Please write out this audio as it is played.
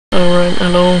Alright,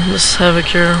 hello, this is Havoc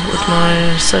here with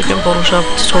my second Photoshop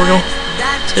tutorial.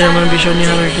 Today I'm going to be showing you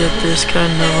how to get this kind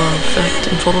of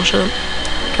effect in Photoshop.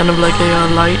 Kind of like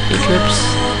a light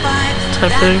eclipse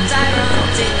type thing.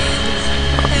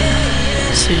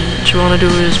 See, what you want to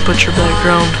do is put your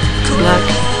background to black.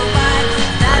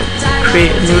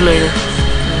 Create a new layer.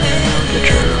 Get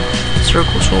your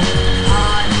circle tool.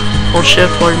 Hold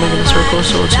shift while you're making the circle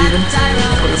so it's even.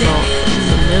 Put it about in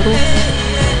the middle.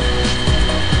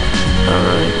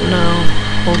 Alright, now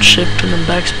hold shift and then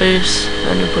backspace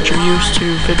and you put your hues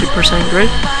to 50%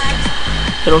 gray.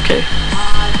 Hit OK.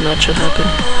 And that should happen.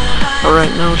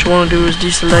 Alright, now what you want to do is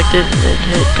deselect it and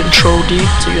hit Control D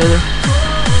together.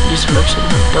 Deselect it,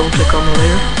 double click on the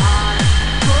layer.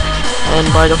 And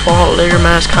by default, layer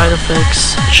mask hide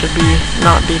effects should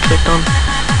not be clicked on.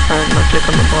 And now click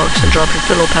on the box and drop your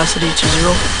fill opacity to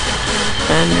 0.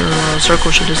 And your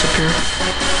circle should disappear.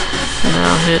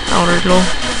 Now hit outer glow.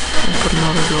 And put an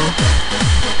outer glow.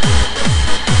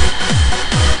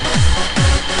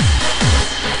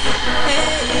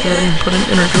 And put an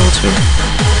inner glow too.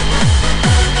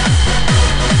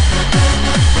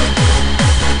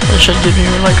 That should give you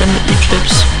like an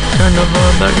eclipse kind of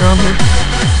background here.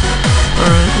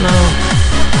 Alright, now.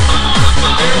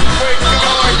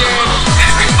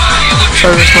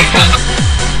 Sorry, that's my phone.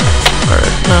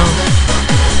 Alright, now.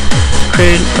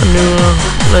 Create a new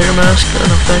layer mask and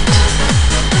effect.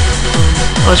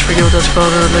 I always forget what that's called,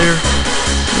 or layer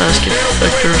mask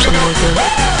effect or something like that.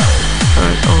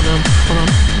 Alright, hold on.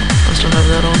 I still have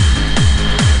that on.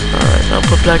 Alright, now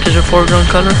put black as your foreground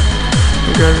color.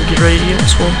 And grab your gradient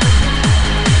tool.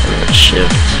 And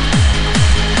shift.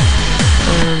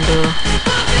 And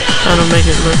kind of make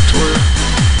it look to where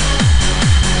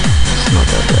it's not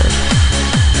that bad.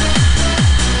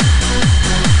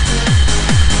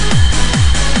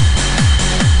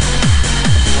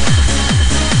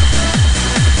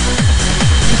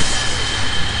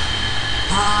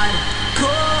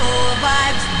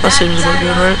 That seems about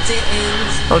good, right?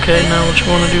 Okay, now what you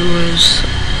want to do is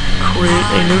create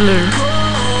a new layer.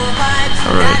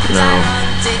 Alright, now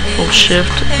hold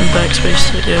shift and backspace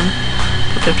again.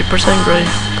 Put 50% gray,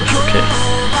 push OK.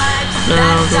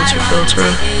 Now go to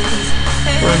filter,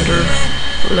 render,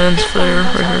 lens flare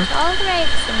right here.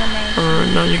 Alright,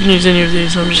 now you can use any of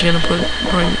these. I'm just gonna put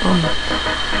right on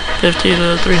 50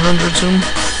 to 300 zoom.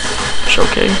 Push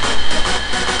OK.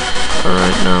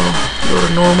 Alright, now go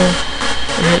to normal.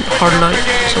 And hit hard light,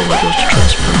 so it goes to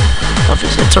transfer.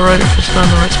 Obviously, it's alright if it's not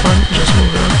in the right spot, just move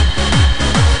it up.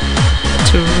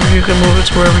 You can move it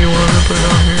to wherever you want to put it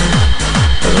on here.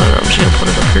 Doesn't matter, I'm just gonna put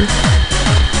it up here.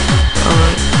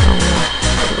 Alright, now we'll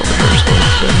put it over here so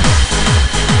it's good.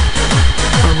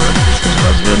 Alright, this is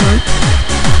about good, right?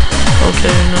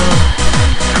 Okay, now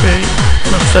create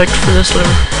an effect for this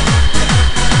layer.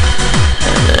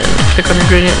 And then click on your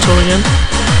gradient tool again.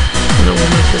 And then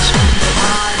we'll make this one.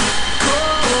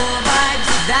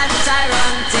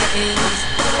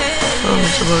 Oh,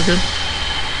 that's about good.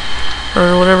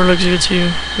 Or whatever looks good to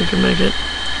you, you can make it.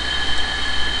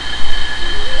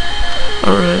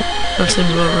 Alright, that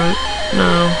seems about right.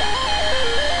 Now,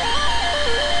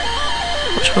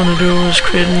 what you want to do is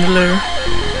create a new layer.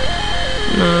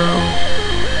 Now,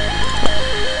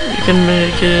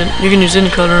 you can use any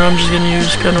color. I'm just going to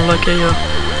use kind of like a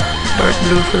dark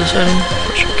blue for the setting.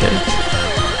 Push OK.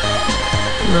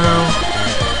 Now,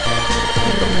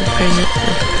 paint it.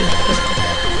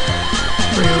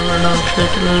 Now click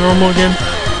it as normal again,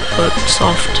 but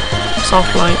soft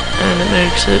light, and it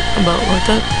makes it about like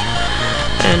that.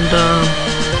 And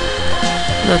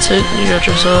that's it. You got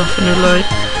yourself a new light,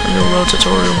 a new world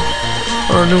tutorial,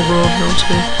 or a new world, I would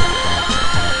say,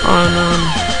 on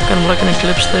kind of like an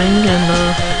eclipse thing. And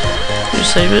you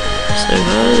save it, save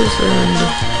as, and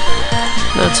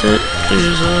that's it.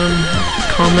 Please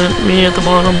comment me at the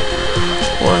bottom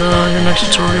what your next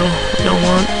tutorial y'all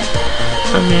want.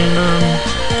 I mean,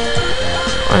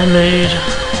 I made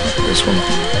this one.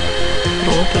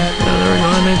 It'll open. Yeah, there we go.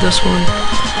 I made this one.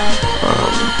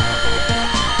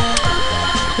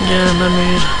 Again, I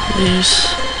made these.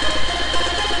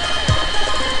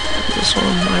 This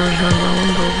one. I already had that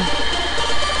one, but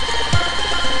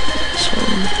this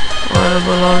one. I have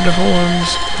a lot of different ones.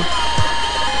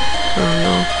 There we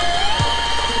go.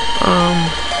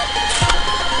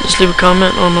 Just leave a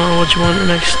comment on what you want your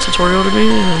next tutorial to be,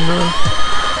 and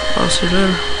I'll see you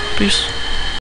later. Peace.